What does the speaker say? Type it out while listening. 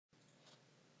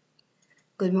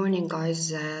Good morning, guys.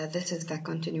 This is the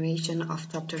continuation of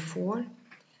chapter 4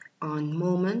 on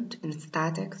moment in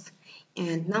statics,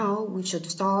 and now we should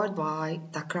start by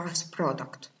the cross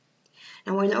product.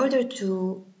 Now, in order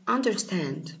to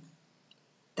understand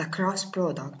the cross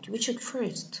product, we should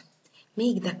first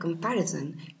make the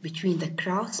comparison between the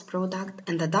cross product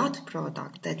and the dot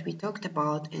product that we talked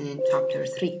about in chapter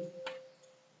 3.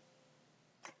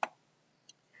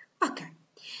 Okay,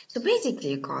 so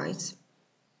basically, guys,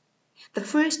 the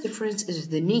first difference is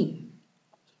the name,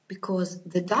 because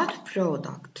the dot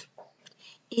product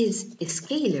is a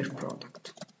scalar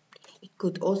product. It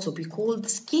could also be called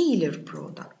scalar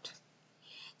product.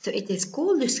 So it is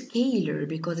called a scalar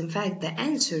because in fact the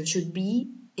answer should be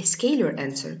a scalar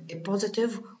answer, a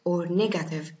positive or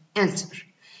negative answer.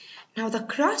 Now the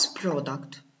cross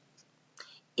product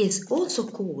is also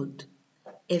called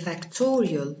a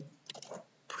vectorial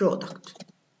product.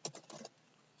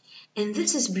 And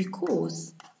this is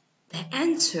because the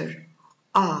answer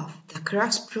of the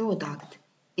cross product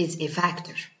is a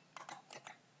vector.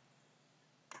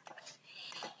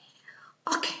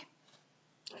 Okay,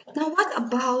 now what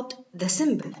about the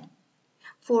symbol?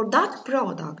 For dot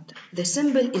product, the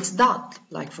symbol is dot,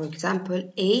 like for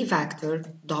example, A vector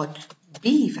dot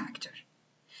B vector.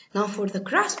 Now for the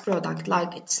cross product,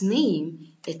 like its name,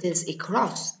 it is a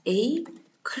cross, A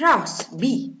cross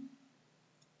B.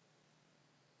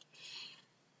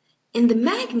 In the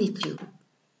magnitude,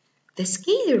 the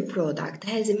scalar product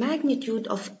has a magnitude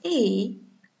of A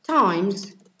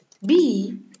times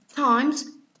B times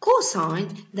cosine,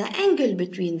 the angle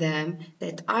between them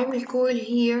that I will call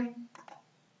here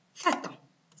theta.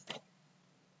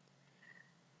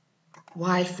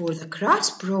 While for the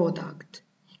cross product,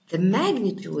 the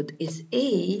magnitude is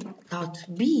A dot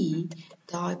B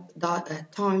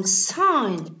times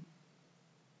sine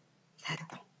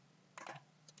theta.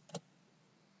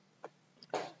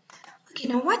 Okay,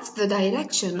 now what's the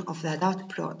direction of the dot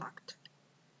product?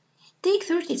 Take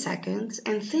 30 seconds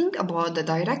and think about the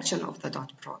direction of the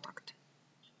dot product.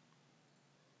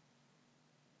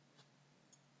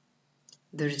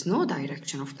 There is no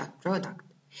direction of dot product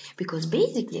because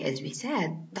basically, as we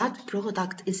said, dot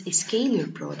product is a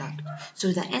scalar product,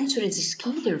 so the answer is a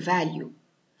scalar value.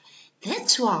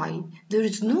 That's why there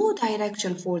is no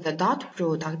direction for the dot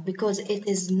product because it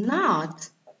is not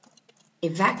a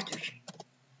vector.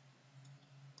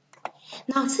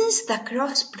 Now, since the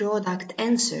cross product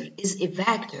answer is a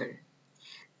vector,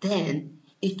 then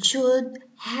it should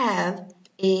have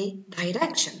a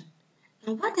direction.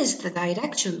 Now, what is the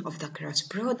direction of the cross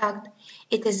product?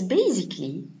 It is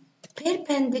basically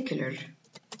perpendicular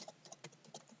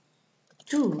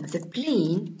to the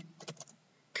plane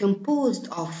composed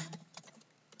of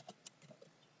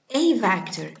A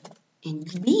vector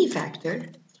and B vector,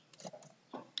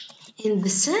 and the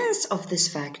sense of this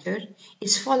vector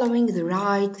is following the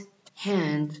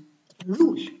right-hand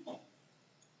rule.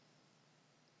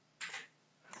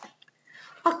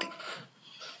 Okay,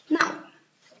 now,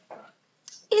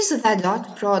 is the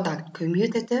dot product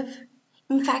commutative?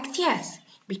 In fact, yes,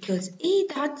 because A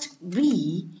dot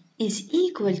B is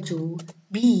equal to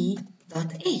B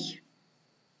dot A,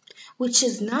 which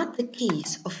is not the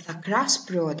case of the cross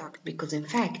product because in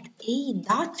fact A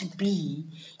dot B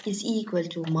is equal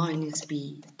to minus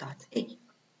B dot A.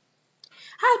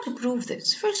 How to prove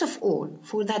this? First of all,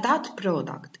 for the dot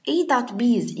product, A dot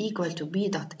B is equal to B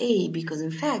dot A because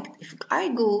in fact if I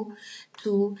go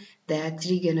to the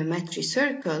trigonometry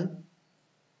circle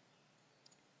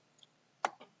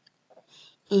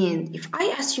and if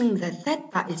I assume that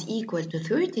theta is equal to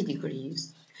 30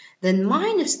 degrees, then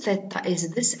minus theta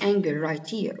is this angle right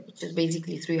here, which is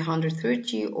basically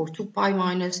 330 or 2 pi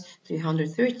minus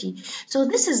 330. So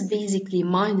this is basically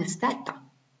minus theta.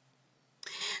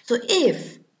 So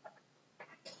if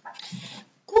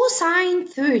cosine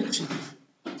 30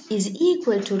 is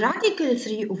equal to radical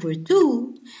 3 over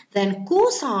 2, then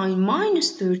cosine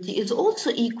minus 30 is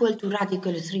also equal to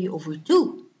radical 3 over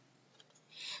 2.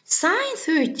 Sine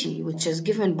 30, which is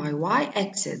given by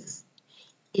y-axis,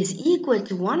 is equal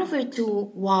to 1 over 2,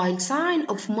 while sine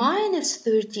of minus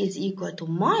 30 is equal to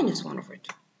minus 1 over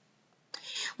 2.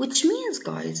 Which means,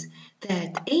 guys,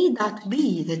 that A dot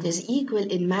B, that is equal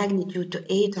in magnitude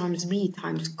to A times B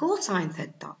times cosine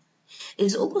theta,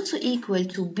 is also equal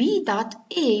to B dot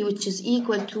A, which is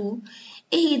equal to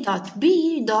A dot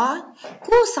B dot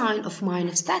cosine of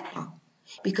minus theta,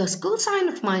 because cosine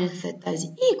of minus theta is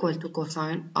equal to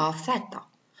cosine of theta,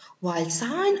 while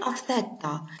sine of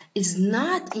theta is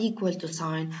not equal to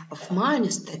sine of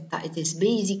minus theta. It is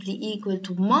basically equal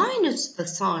to minus the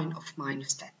sine of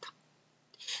minus theta.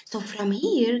 So from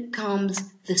here comes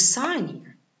the sine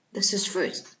here. This is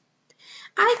first.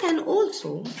 I can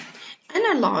also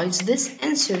analyze this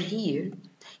answer here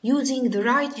using the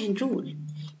right-hand rule,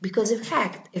 because in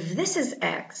fact, if this is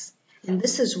x and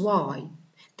this is y,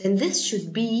 then this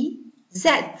should be z.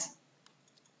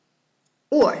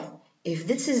 Or if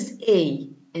this is a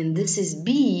and this is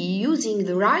b, using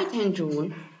the right-hand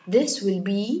rule, this will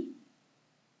be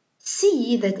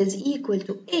c, that is equal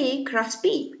to a cross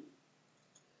b,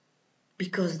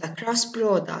 because the cross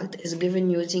product is given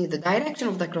using the direction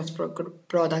of the cross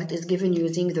product is given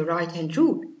using the right-hand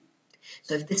rule.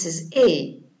 So if this is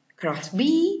a cross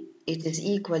b, it is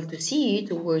equal to c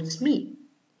towards me.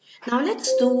 Now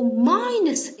let's do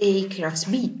minus a cross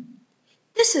b.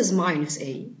 This is minus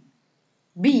a,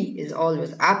 b is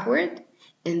always upward,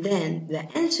 and then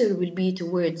the answer will be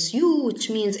towards u, which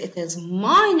means it is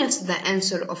minus the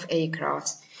answer of a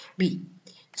cross b.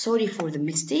 Sorry for the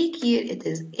mistake here, it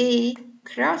is a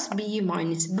cross b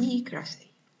minus b cross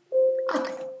a.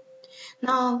 Okay,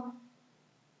 now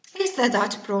is the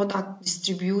dot product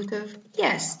distributive?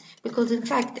 Yes, because in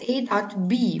fact a dot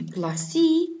b plus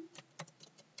c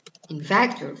in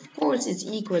vector, of course, is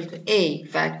equal to a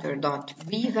vector dot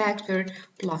b vector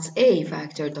plus a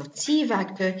vector dot c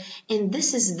vector, and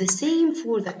this is the same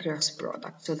for the cross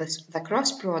product. So the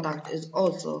cross product is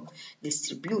also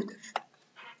distributive.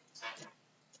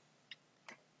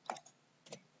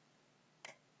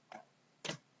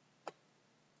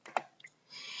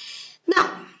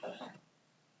 Now,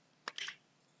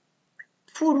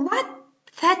 for what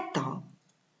theta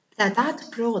the dot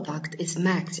product is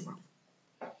maximum?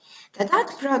 The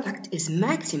dot product is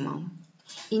maximum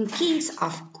in case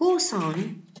of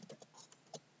cosine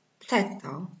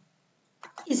theta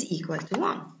is equal to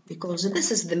 1, because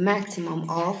this is the maximum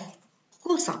of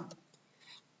cosine.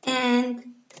 And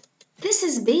this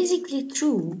is basically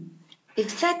true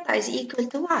if theta is equal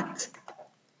to what?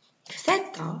 If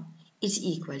theta is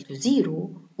equal to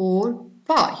 0 or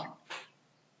pi.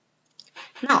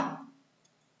 Now,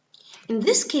 in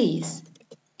this case,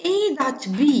 a dot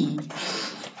b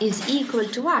is equal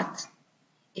to what?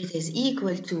 It is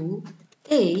equal to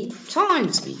a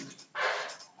times b,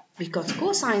 because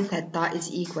cosine theta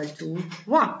is equal to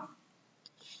 1.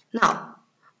 Now,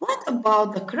 what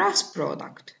about the cross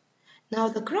product? Now,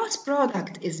 the cross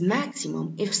product is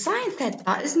maximum if sine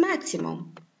theta is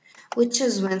maximum, which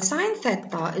is when sine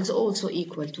theta is also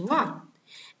equal to 1.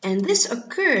 And this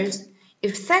occurs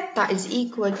if theta is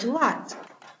equal to what?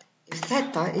 If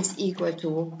theta is equal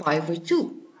to pi over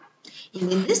 2.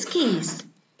 And in this case,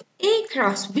 a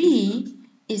cross b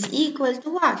is equal to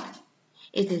what?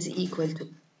 It is equal to,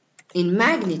 in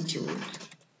magnitude,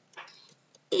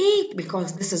 a,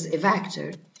 because this is a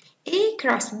vector, a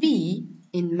cross b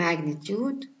in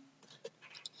magnitude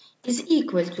is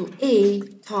equal to a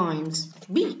times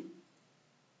b,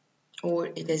 or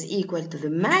it is equal to the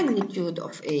magnitude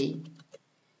of a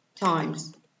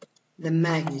times the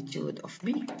magnitude of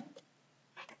b.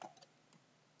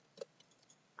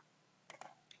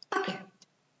 Okay,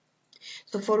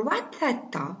 so for what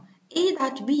theta, a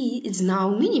dot b is now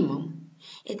minimum.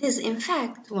 It is in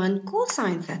fact when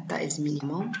cosine theta is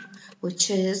minimum, which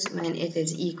is when it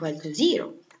is equal to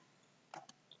 0.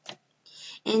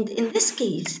 And in this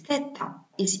case, theta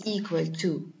is equal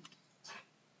to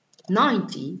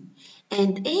 90,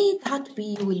 and a dot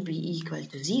b will be equal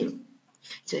to 0.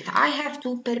 So if I have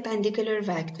two perpendicular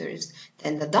vectors,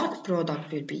 then the dot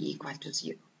product will be equal to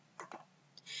 0.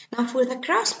 Now for the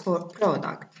cross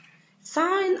product,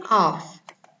 sine of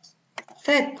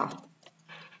theta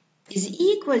is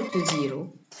equal to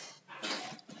 0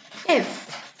 if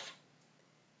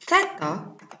theta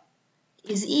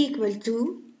is equal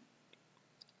to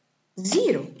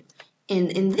 0.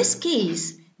 And in this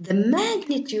case, the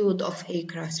magnitude of a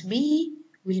cross b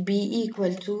will be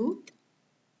equal to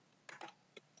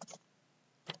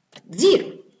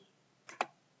 0.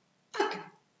 Okay.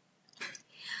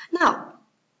 Now,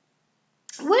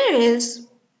 what is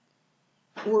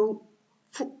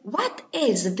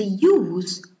the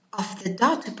use of the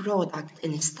dot product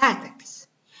in statics?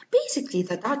 Basically,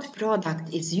 the dot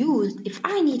product is used if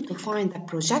I need to find the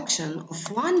projection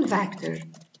of one vector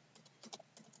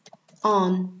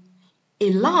on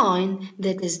a line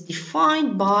that is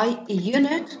defined by a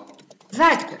unit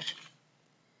vector.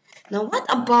 Now, what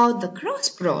about the cross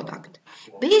product?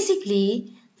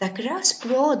 Basically, the cross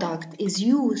product is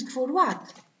used for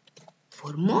what?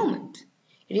 For moment.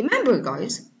 Remember,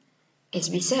 guys, as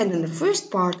we said in the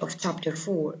first part of chapter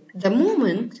 4, the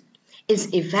moment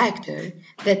is a vector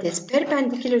that is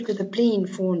perpendicular to the plane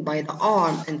formed by the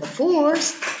arm and the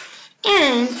force,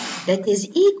 and that is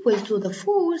equal to the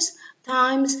force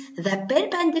times the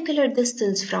perpendicular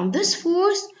distance from this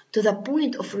force to the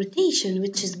point of rotation,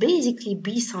 which is basically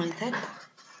b sine theta.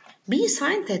 B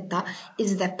sine theta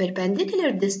is the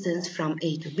perpendicular distance from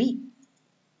A to B.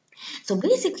 So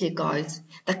basically, guys,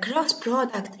 the cross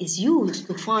product is used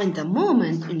to find the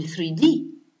moment in 3D.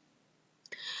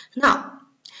 Now,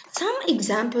 some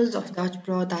examples of dot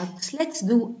products. Let's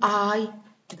do I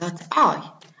dot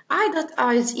I. I dot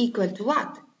I is equal to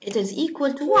what? It is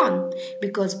equal to 1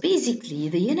 because basically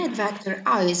the unit vector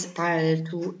I is parallel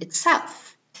to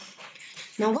itself.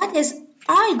 Now what is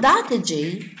I dot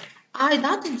J? I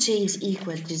dot J is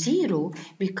equal to 0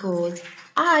 because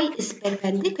I is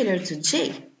perpendicular to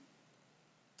J.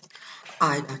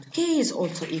 I dot K is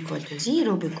also equal to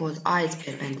 0 because I is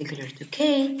perpendicular to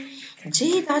K.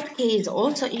 J dot K is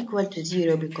also equal to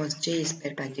 0 because J is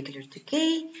perpendicular to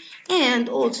K. And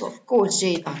also, of course,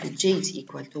 J dot J is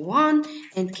equal to 1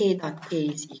 and K dot K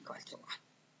is equal to 1.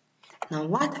 Now,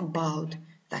 what about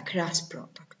the cross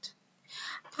product?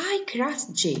 I cross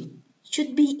J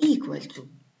should be equal to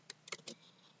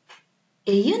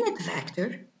a unit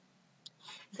vector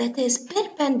that is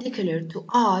perpendicular to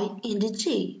I and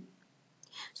J.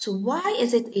 So why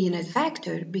is it a unit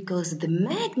vector? Because the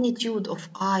magnitude of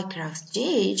I cross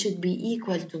J should be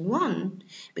equal to 1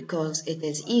 because it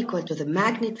is equal to the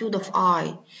magnitude of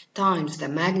I times the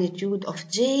magnitude of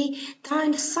J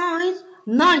times sine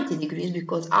 90 degrees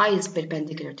because I is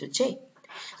perpendicular to J.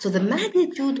 So the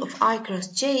magnitude of I cross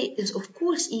J is of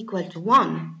course equal to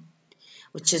 1,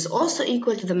 which is also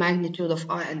equal to the magnitude of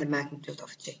I and the magnitude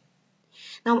of J.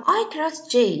 Now I cross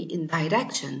J in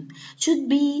direction should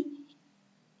be,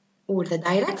 or the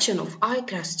direction of I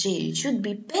cross J should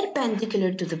be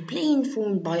perpendicular to the plane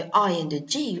formed by I and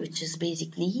J, which is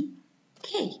basically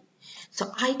K.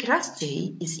 So I cross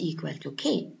J is equal to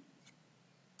K.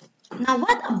 Now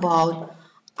what about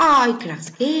I cross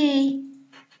K,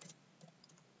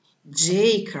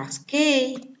 J cross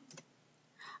K,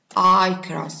 I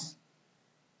cross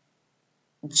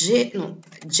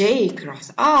J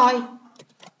cross I,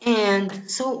 and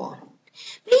so on.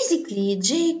 Basically,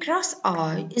 J cross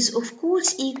I is of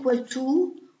course equal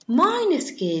to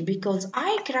minus K because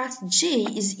I cross J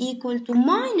is equal to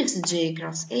minus J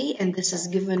cross A, and this is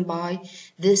given by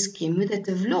this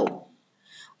commutative law.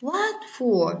 What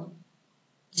for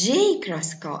J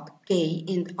cross K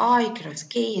and I cross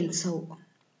K and so on?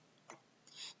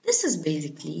 This is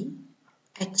basically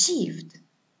achieved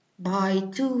by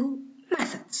two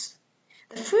methods.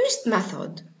 The first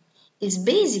method is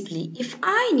basically if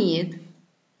I need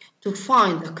to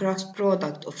find the cross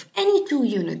product of any two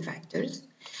unit vectors,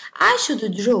 I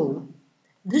should draw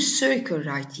this circle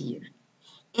right here.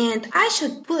 And I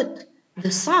should put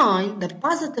the sign, the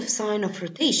positive sign of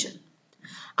rotation.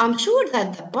 I'm sure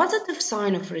that the positive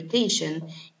sign of rotation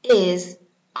is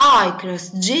I cross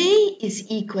J is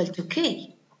equal to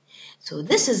K. So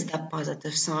this is the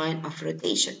positive sign of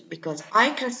rotation because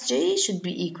I cross J should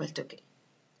be equal to K.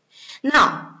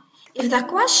 Now, if the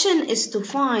question is to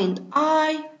find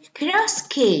I cross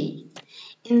K,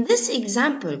 in this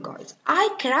example, guys,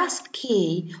 I cross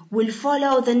K will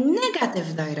follow the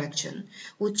negative direction,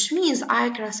 which means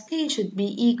I cross K should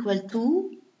be equal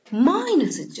to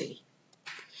minus J.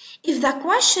 If the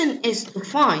question is to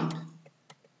find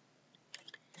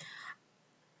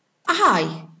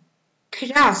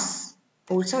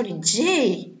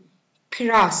J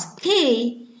cross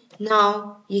K,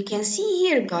 now you can see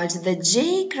here, guys, that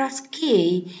J cross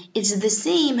K is the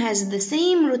same, has the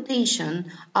same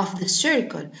rotation of the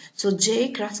circle. So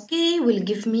J cross K will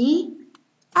give me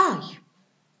I.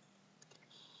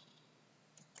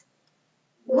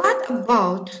 What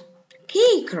about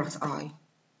K cross I?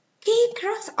 K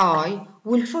cross I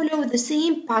will follow the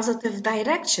same positive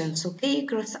direction. So K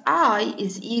cross I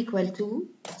is equal to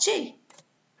J.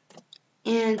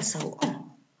 And so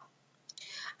on.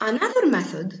 Another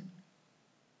method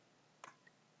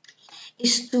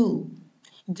is to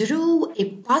draw a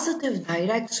positive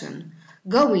direction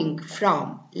going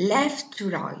from left to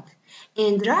right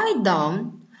and write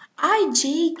down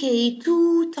IJK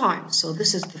 2 times. So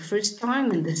this is the first time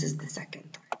and this is the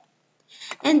second time.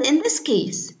 And in this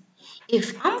case,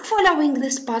 if I'm following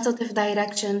this positive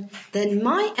direction, then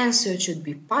my answer should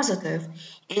be positive.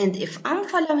 And if I'm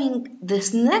following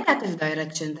this negative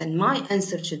direction, then my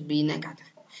answer should be negative.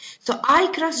 So I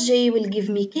cross J will give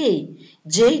me K.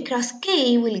 J cross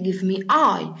K will give me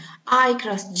I. I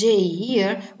cross J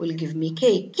here will give me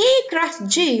K. K cross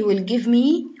J will give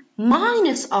me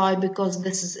minus I because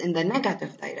this is in the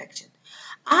negative direction.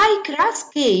 I cross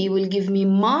K will give me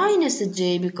minus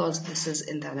J because this is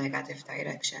in the negative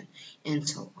direction, and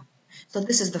so on. So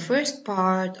this is the first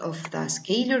part of the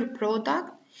scalar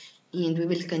product, and we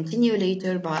will continue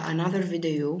later by another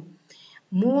video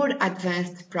more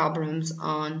advanced problems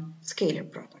on scalar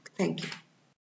product. Thank you.